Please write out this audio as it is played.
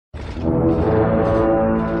Hello,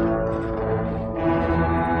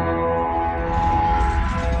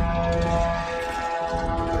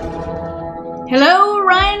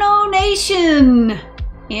 Rhino Nation!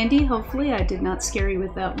 Andy, hopefully I did not scare you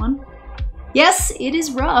with that one. Yes, it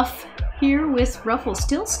is rough here with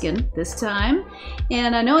Rufflestiltskin this time.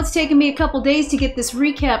 And I know it's taken me a couple days to get this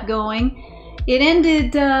recap going. It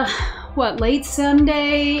ended, late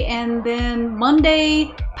Sunday, and then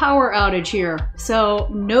Monday, power outage here. So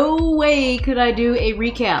no way could I do a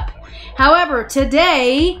recap. However,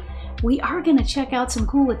 today, we are going to check out some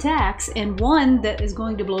cool attacks, and one that is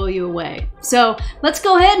going to blow you away. So let's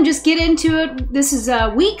go ahead and just get into it. This is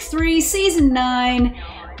Week 3, Season 9,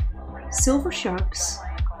 Silver Sharks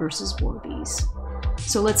versus Warbies.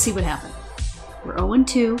 So let's see what happened. We're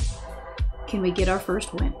 0-2. Can we get our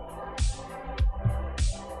first win?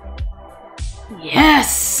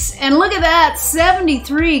 Yes! And look at that,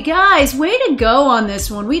 73. Guys, way to go on this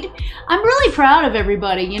one. I'm really proud of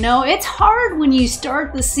everybody. You know, it's hard when you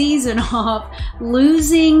start the season off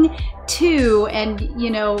losing 2 and,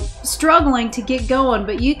 you know, struggling to get going.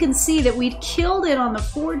 But you can see that we killed it on the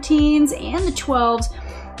 14s and the 12s.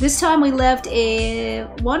 This time we left a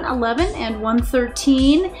 111 and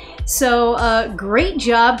 113. So great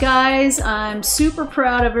job, guys. I'm super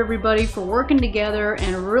proud of everybody for working together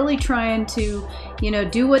and really trying to, you know,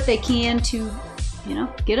 do what they can to, you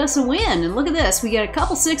know, get us a win. And look at this. We got a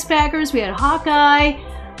couple 6-packers. We had Hawkeye.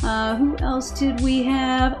 Who else did we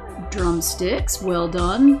have? Drumsticks. Well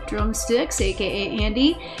done. Drumsticks, aka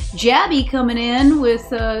Andy. Jabby coming in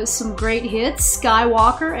with some great hits.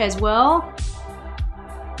 Skywalker as well.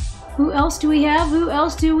 Who else do we have? Who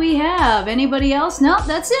else do we have? Anybody else? No,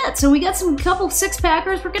 that's it. So we got some couple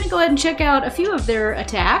 6-packers. We're going to go ahead and check out a few of their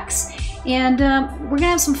attacks. And we're going to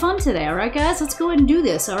have some fun today. All right, guys? Let's go ahead and do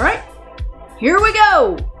this. All right? Here we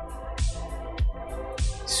go.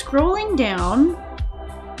 Scrolling down.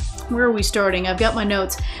 Where are we starting? I've got my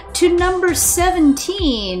notes. To number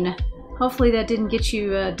 17. Hopefully that didn't get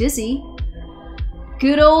you dizzy.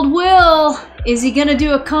 Good old Will. Is he going to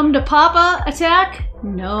do a come to Papa attack?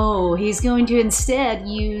 No, he's going to instead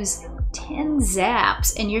use 10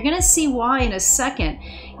 zaps, and you're going to see why in a second.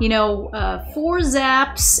 You know, 4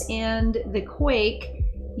 zaps and the Quake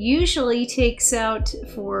usually takes out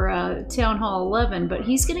for Town Hall 11, but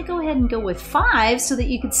he's going to go ahead and go with 5 so that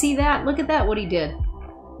you can see that. Look at that, what he did.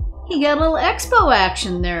 He got a little expo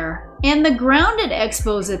action there. And the grounded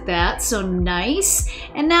expos at that, so nice.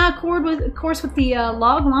 And now, of course, with the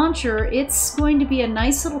log launcher, it's going to be a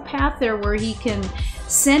nice little path there where he can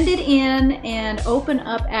send it in and open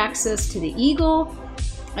up access to the Eagle,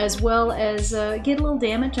 as well as get a little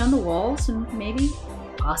damage on the walls and maybe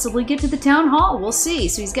possibly get to the Town Hall. We'll see.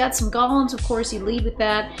 So he's got some golems, of course, you lead with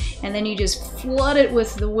that, and then you just flood it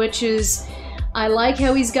with the witches. I like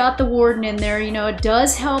how he's got the Warden in there. You know, it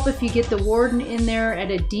does help if you get the Warden in there at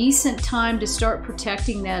a decent time to start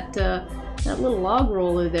protecting that that little log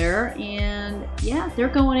roller there. And yeah, they're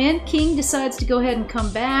going in. King decides to go ahead and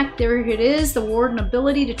come back. There it is, the Warden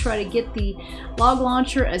ability to try to get the log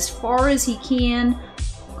launcher as far as he can.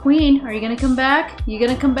 Queen, are you going to come back? You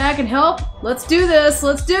going to come back and help? Let's do this.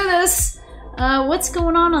 Let's do this. What's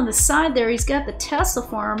going on the side there? He's got the Tesla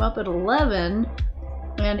farm up at 11.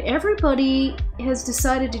 And everybody has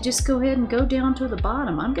decided to just go ahead and go down to the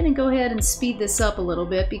bottom. I'm going to go ahead and speed this up a little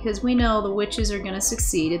bit because we know the witches are going to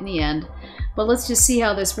succeed in the end. But let's just see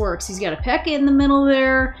how this works. He's got a P.E.K.K.A in the middle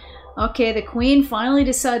there. Okay, the Queen finally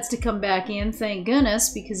decides to come back in, thank goodness,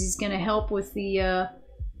 because he's going to help with the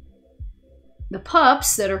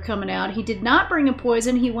pups that are coming out. He did not bring a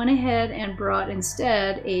poison. He went ahead and brought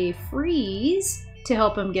instead a freeze to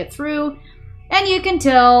help him get through. And you can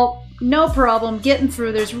tell, no problem, getting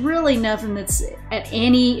through. There's really nothing that's at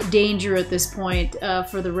any danger at this point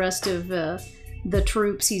for the rest of the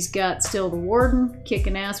troops. He's got still the Warden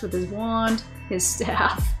kicking ass with his wand, his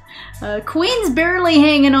staff. Queen's barely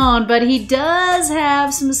hanging on, but he does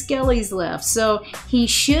have some skellies left, so he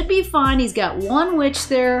should be fine. He's got one witch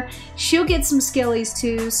there. She'll get some skellies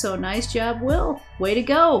too, so nice job, Will. Way to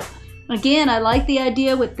go. Again, I like the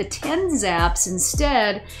idea with the 10 zaps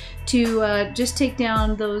instead to just take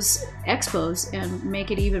down those expos and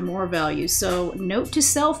make it even more value. So note to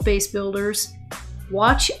self, base builders,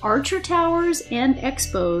 watch archer towers and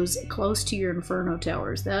expos close to your inferno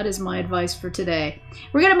towers. That is my advice for today.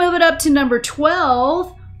 We're going to move it up to number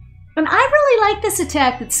 12. And I really like this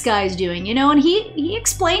attack that Sky's doing, you know, and he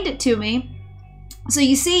explained it to me. So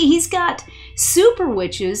you see, he's got super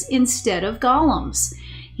witches instead of golems.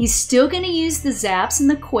 He's still going to use the zaps and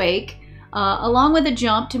the quake, along with a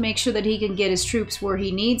jump to make sure that he can get his troops where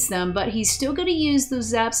he needs them, but he's still going to use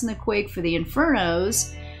those zaps and the quake for the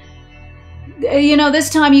infernos. You know, this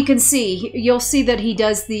time you can see, you'll see that he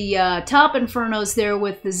does the top infernos there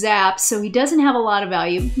with the zaps, so he doesn't have a lot of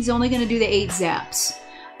value. He's only going to do the 8 zaps.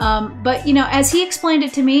 But, you know, as he explained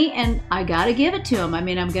it to me, and I got to give it to him. I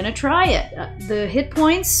mean, I'm going to try it. The hit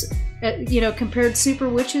points, you know, compared super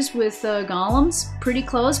witches with golems, pretty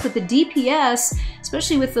close. But the DPS,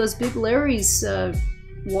 especially with those big Larrys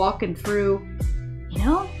walking through, you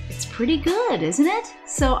know, it's pretty good, isn't it?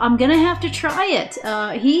 So I'm going to have to try it.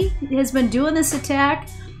 He has been doing this attack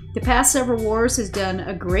the past several wars, has done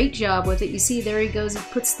a great job with it. You see, there he goes. He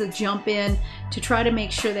puts the jump in to try to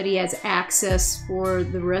make sure that he has access for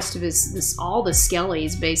the rest of his all the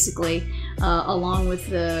skellies, basically, along with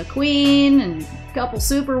the queen and a couple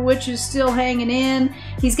super witches still hanging in.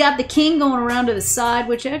 He's got the king going around to the side,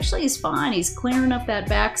 which actually is fine. He's clearing up that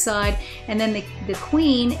backside, and then the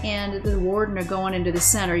queen and the warden are going into the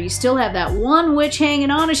center. You still have that one witch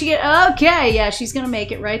hanging on, and she okay, yeah, she's gonna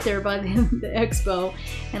make it right there by the expo.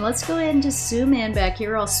 And let's go ahead and just zoom in back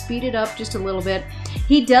here. I'll speed it up just a little bit.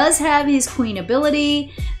 He does have his queen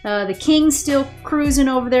ability. The king's still cruising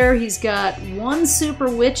over there. He's got one super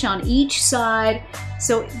witch on each side.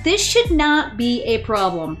 So this should not be a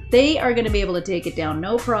problem. They are going to be able to take it down,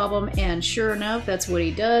 no problem. And sure enough, that's what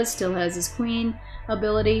he does. Still has his queen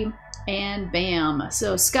ability. And bam.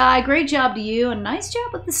 So Sky, great job to you. And nice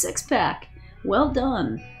job with the 6-pack. Well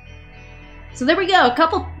done. So there we go, a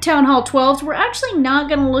couple Town Hall 12s. We're actually not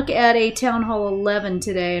going to look at a Town Hall 11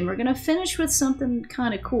 today, and we're going to finish with something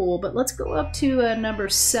kind of cool, but let's go up to number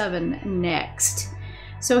 7 next.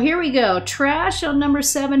 So here we go, Trash on number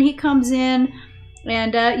 7. He comes in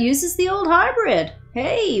and uses the old hybrid.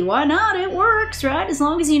 Hey, why not? It works, right? As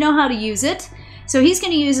long as you know how to use it. So he's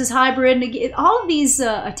going to use his hybrid. And all of these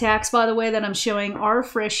attacks, by the way, that I'm showing are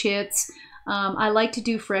fresh hits. I like to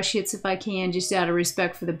do fresh hits if I can, just out of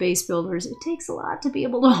respect for the base builders. It takes a lot to be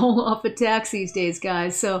able to hold off attacks these days,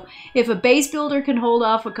 guys. So if a base builder can hold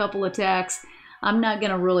off a couple attacks, I'm not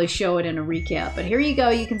going to really show it in a recap. But here you go.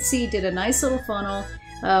 You can see he did a nice little funnel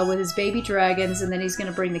with his baby dragons, and then he's going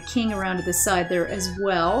to bring the king around to the side there as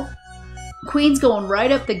well. Queen's going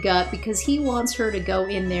right up the gut because he wants her to go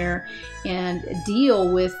in there and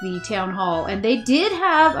deal with the town hall. And they did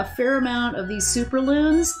have a fair amount of these super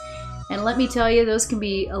loons. And let me tell you, those can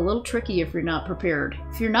be a little tricky if you're not prepared.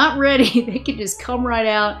 If you're not ready, they can just come right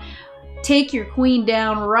out, take your queen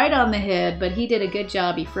down right on the head. But he did a good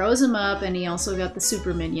job. He froze him up, and he also got the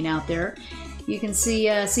super minion out there. You can see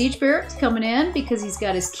Siege Barracks coming in because he's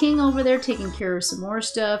got his king over there taking care of some more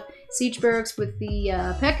stuff. Siege Barracks with the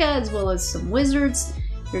P.E.K.K.A. as well as some wizards.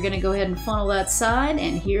 You're going to go ahead and funnel that side,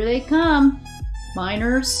 and here they come.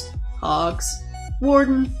 Miners, Hogs,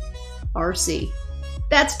 Warden, RC.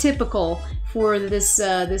 That's typical for this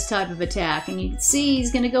this type of attack. And you can see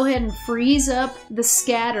he's going to go ahead and freeze up the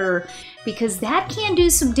scatter because that can do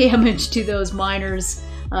some damage to those miners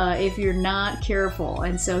if you're not careful.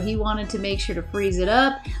 And so he wanted to make sure to freeze it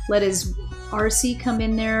up, let his RC come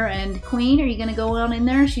in there. And Queen, are you going to go on in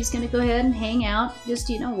there? She's going to go ahead and hang out, just,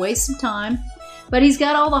 you know, waste some time. But he's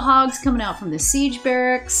got all the hogs coming out from the siege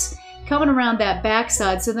barracks, coming around that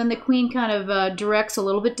backside. So then the Queen kind of directs a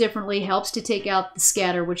little bit differently, helps to take out the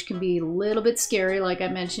scatter, which can be a little bit scary, like I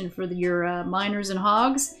mentioned, for your miners and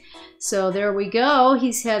hogs. So there we go. He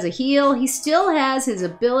has a heal. He still has his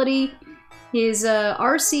ability, his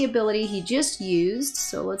RC ability he just used.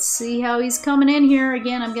 So let's see how he's coming in here.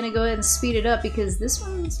 Again, I'm going to go ahead and speed it up because this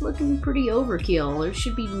one's looking pretty overkill. There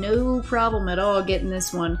should be no problem at all getting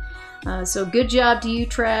this one. So good job to you,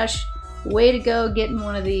 Trash. Way to go getting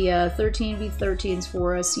one of the 13v13s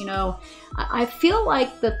for us. You know, I feel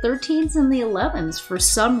like the 13s and the 11s, for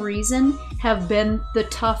some reason, have been the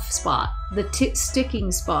tough spot, the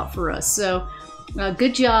sticking spot for us. So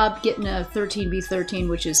good job getting a 13v13,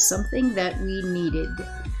 which is something that we needed.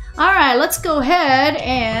 All right, let's go ahead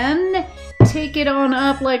and take it on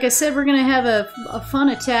up. Like I said, we're going to have a fun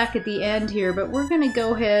attack at the end here, but we're going to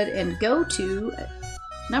go ahead and go to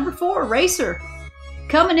number 4, Racer.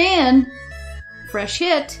 Coming in, fresh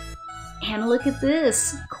hit, and look at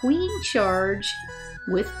this, Queen Charge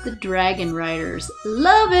with the Dragon Riders.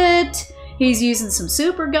 Love it! He's using some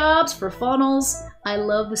Super Gobs for funnels. I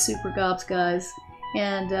love the Super Gobs, guys.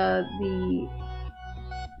 And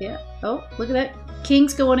oh, look at that,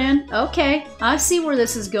 King's going in. Okay, I see where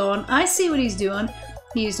this is going. I see what he's doing.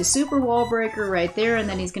 He used a Super Wall Breaker right there, and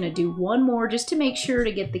then he's going to do one more just to make sure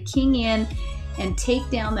to get the King in and take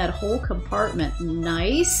down that whole compartment.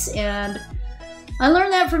 Nice. And I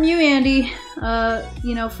learned that from you, Andy.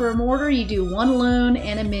 You know, for a mortar, you do 1 loon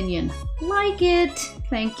and a minion. Like it.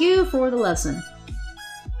 Thank you for the lesson.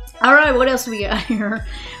 All right, what else do we got here?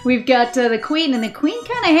 We've got the queen, and the queen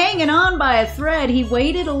kind of hanging on by a thread. He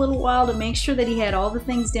waited a little while to make sure that he had all the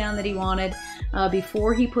things down that he wanted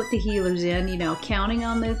before he put the healers in, you know, counting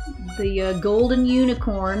on the golden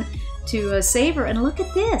unicorn to save her. And look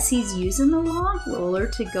at this. He's using the log roller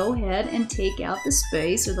to go ahead and take out the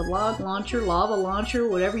space, or the log launcher, lava launcher,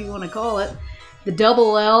 whatever you want to call it, the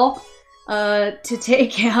double L, to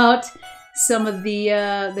take out some of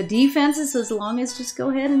the defenses, as long as just go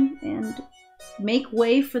ahead and make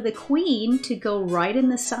way for the queen to go right in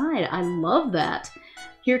the side. I love that.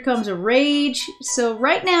 Here comes a rage. So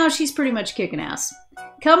right now she's pretty much kicking ass.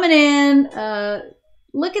 Coming in,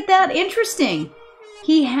 look at that, interesting.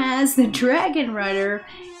 He has the Dragon Rider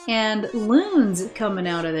and loons coming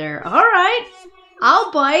out of there. All right,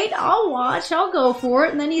 I'll bite, I'll watch, I'll go for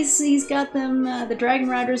it. And then he's got them, the Dragon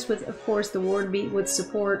Riders with, of course, the Warden Beat with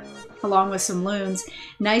support, along with some loons.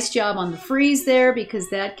 Nice job on the freeze there, because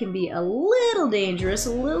that can be a little dangerous,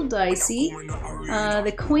 a little dicey.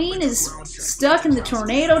 The queen is stuck in the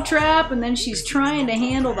tornado trap, and then she's trying to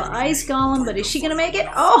handle the ice golem, but is she gonna make it?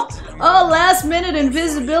 Oh, last minute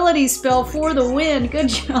invisibility spell for the win. Good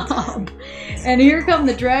job. And here come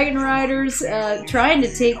the Dragon Riders trying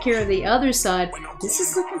to take care of the other side. This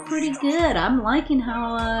is looking pretty good. I'm liking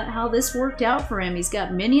how this worked out for him. He's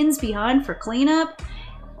got minions behind for cleanup.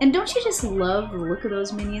 And don't you just love the look of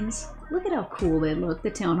those minions? Look at how cool they look, the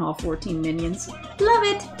Town Hall 14 minions. Love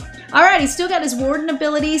it! Alright, he's still got his Warden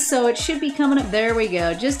ability, so it should be coming up. There we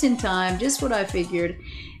go, just in time, just what I figured.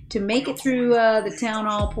 To make it through the Town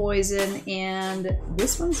Hall poison, and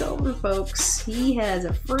this one's over, folks. He has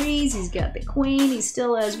a freeze, he's got the queen, he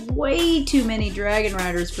still has way too many Dragon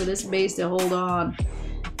Riders for this base to hold on.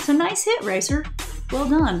 So nice hit, Racer. Well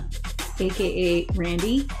done. AKA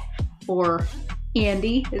Randy, or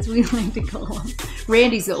Andy, as we like to call him.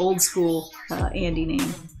 Randy's the old school Andy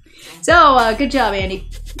name. So, good job, Andy.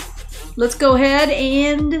 Let's go ahead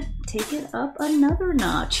and take it up another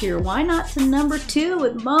notch here. Why not to number 2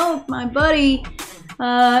 with Moke, my buddy?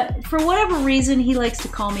 For whatever reason, he likes to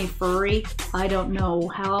call me Furry. I don't know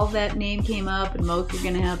how that name came up, and Moke, you're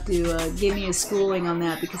going to have to give me a schooling on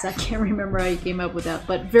that, because I can't remember how you came up with that,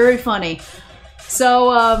 but very funny.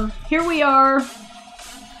 So, here we are.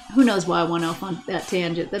 Who knows why I went off on that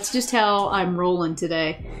tangent. That's just how I'm rolling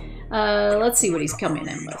today. Let's see what he's coming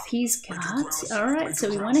in with. He's got... Alright,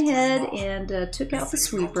 so he went ahead and took out the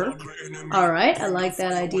sweeper. Alright, I like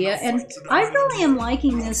that idea. And I really am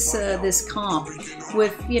liking this this comp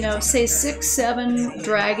with, you know, say 6, 7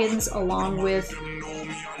 dragons along with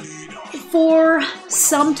 4,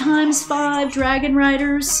 sometimes 5 Dragon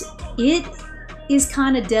Riders. It is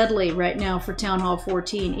kind of deadly right now for Town Hall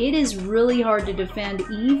 14. It is really hard to defend,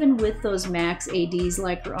 even with those max ADs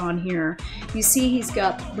like are on here. You see he's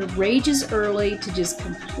got the rages early to just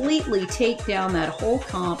completely take down that whole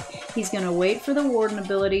comp. He's going to wait for the Warden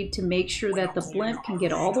ability to make sure that the Blimp can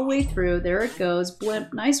get all the way through. There it goes.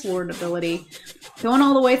 Blimp, nice Warden ability. Going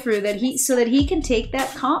all the way through so that he can take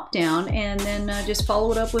that comp down, and then just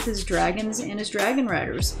follow it up with his dragons and his Dragon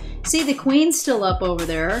Riders. See, the Queen's still up over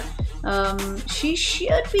there. She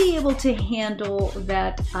should be able to handle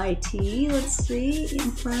that IT. Let's see,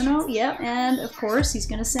 Inferno, yep, and of course he's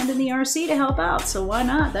going to send in the RC to help out, so why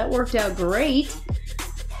not? That worked out great.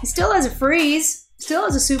 He still has a freeze, still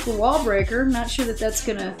has a super wall breaker. Not sure that that's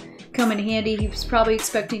going to come in handy. He was probably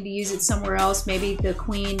expecting to use it somewhere else, maybe the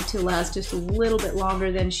Queen to last just a little bit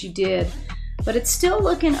longer than she did. But it's still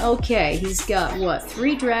looking okay. He's got, what,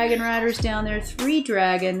 3 Dragon Riders down there, 3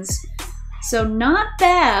 dragons. So not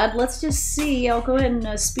bad. Let's just see. I'll go ahead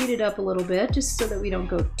and speed it up a little bit just so that we don't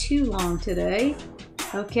go too long today.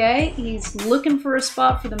 Okay, he's looking for a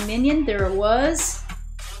spot for the minion. There it was.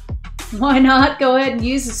 Why not? Go ahead and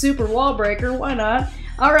use the super wall breaker. Why not?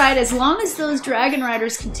 Alright, as long as those Dragon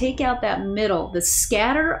Riders can take out that middle, the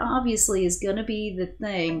scatter obviously is going to be the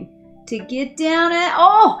thing to get down at.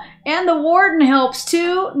 Oh, and the Warden helps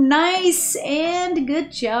too. Nice, and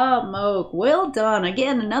good job, Moke. Well done.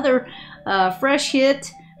 Again, another fresh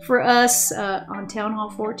hit for us on Town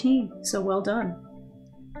Hall 14. So well done.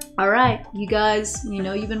 Alright, you guys, you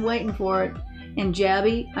know you've been waiting for it. And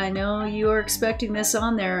Jabby, I know you are expecting this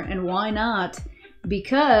on there, and why not?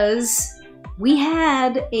 Because we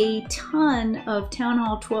had a ton of Town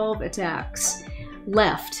Hall 12 attacks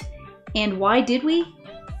left. And why did we?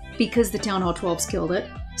 Because the Town Hall 12s killed it.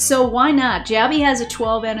 So why not? Jabby has a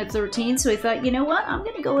 12 and a 13, so he thought, you know what? I'm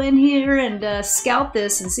going to go in here and scout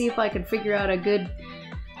this and see if I can figure out a good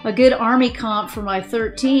army comp for my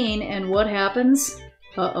 13. And what happens?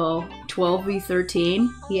 Uh-oh, 12v13.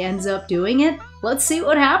 He ends up doing it. Let's see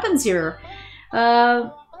what happens here.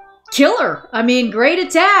 killer. I mean, great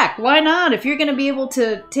attack. Why not? If you're going to be able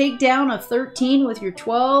to take down a 13 with your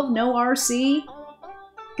 12, no RC,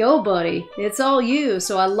 go, buddy. It's all you.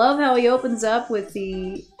 So I love how he opens up with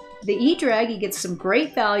the E-Drag. He gets some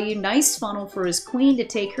great value. Nice funnel for his queen to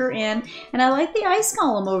take her in. And I like the ice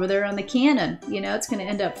column over there on the cannon. You know, it's going to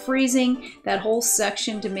end up freezing that whole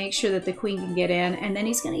section to make sure that the queen can get in. And then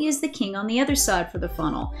he's going to use the king on the other side for the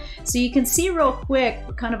funnel. So you can see real quick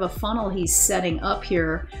what kind of a funnel he's setting up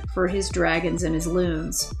here for his dragons and his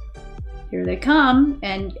loons. Here they come.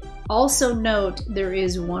 And also note there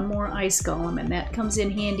is one more ice golem, and that comes in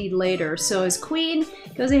handy later. So his queen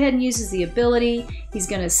goes ahead and uses the ability. He's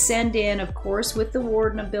going to send in, of course, with the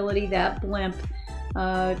warden ability, that blimp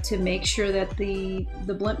to make sure that the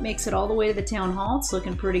blimp makes it all the way to the town hall. It's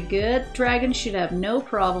looking pretty good. Dragon should have no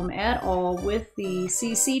problem at all with the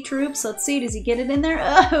CC troops. Let's see, does he get it in there?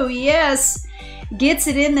 Oh, yes! Gets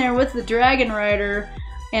it in there with the dragon rider.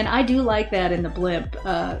 And I do like that in the blimp.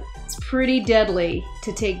 It's pretty deadly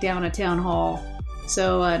to take down a town hall.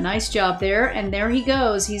 So nice job there. And there he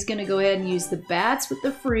goes. He's going to go ahead and use the bats with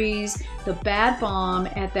the freeze, the bat bomb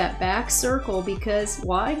at that back circle, because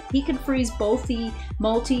why? He can freeze both the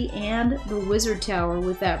multi and the wizard tower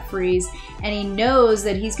with that freeze. And he knows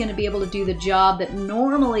that he's going to be able to do the job that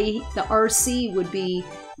normally the RC would be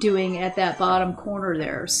doing at that bottom corner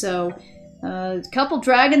there. So a couple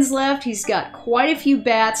dragons left. He's got quite a few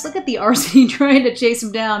bats. Look at the RC trying to chase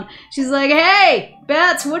him down. She's like, hey,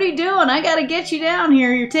 bats, what are you doing? I gotta get you down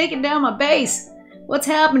here. You're taking down my base. What's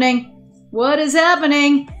happening? What is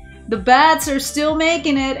happening? The bats are still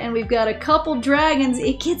making it, and we've got a couple dragons.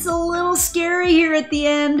 It gets a little scary here at the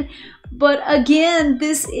end. But again,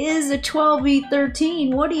 this is a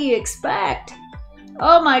 12v13. What do you expect?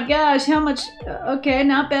 Oh my gosh, how much? Okay,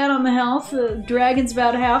 not bad on the health. The dragon's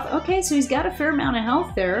about half. Okay, so he's got a fair amount of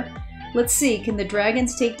health there. Let's see, can the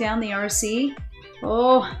dragons take down the RC?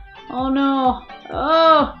 Oh no.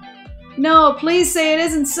 Oh, no, please say it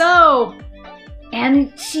isn't so.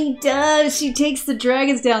 And she does. She takes the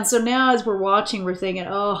dragons down. So now as we're watching, we're thinking,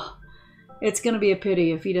 oh, it's going to be a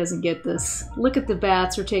pity if he doesn't get this. Look at the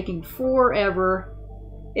bats are taking forever.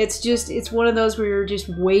 It's one of those where you're just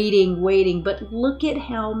waiting, but look at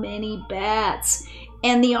how many bats.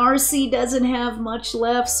 And the RC doesn't have much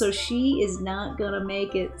left, so she is not gonna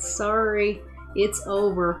make it. Sorry, it's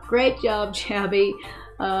over. Great job, Jabby.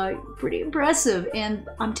 Pretty impressive. And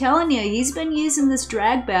I'm telling you, he's been using this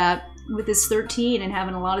drag bat with his 13 and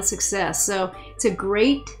having a lot of success. So it's a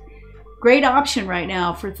great option right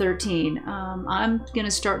now for 13. I'm going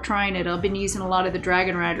to start trying it. I've been using a lot of the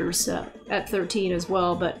Dragon Riders at 13 as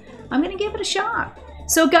well, but I'm going to give it a shot.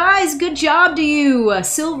 So guys, good job to you.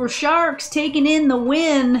 Silver Sharks taking in the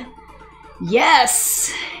win.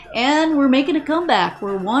 Yes! And we're making a comeback.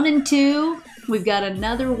 We're 1-2. We've got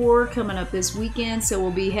another war coming up this weekend, so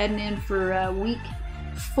we'll be heading in for week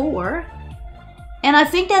 4. And I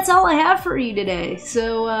think that's all I have for you today.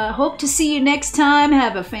 So hope to see you next time.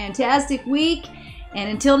 Have a fantastic week. And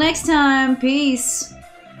until next time, peace.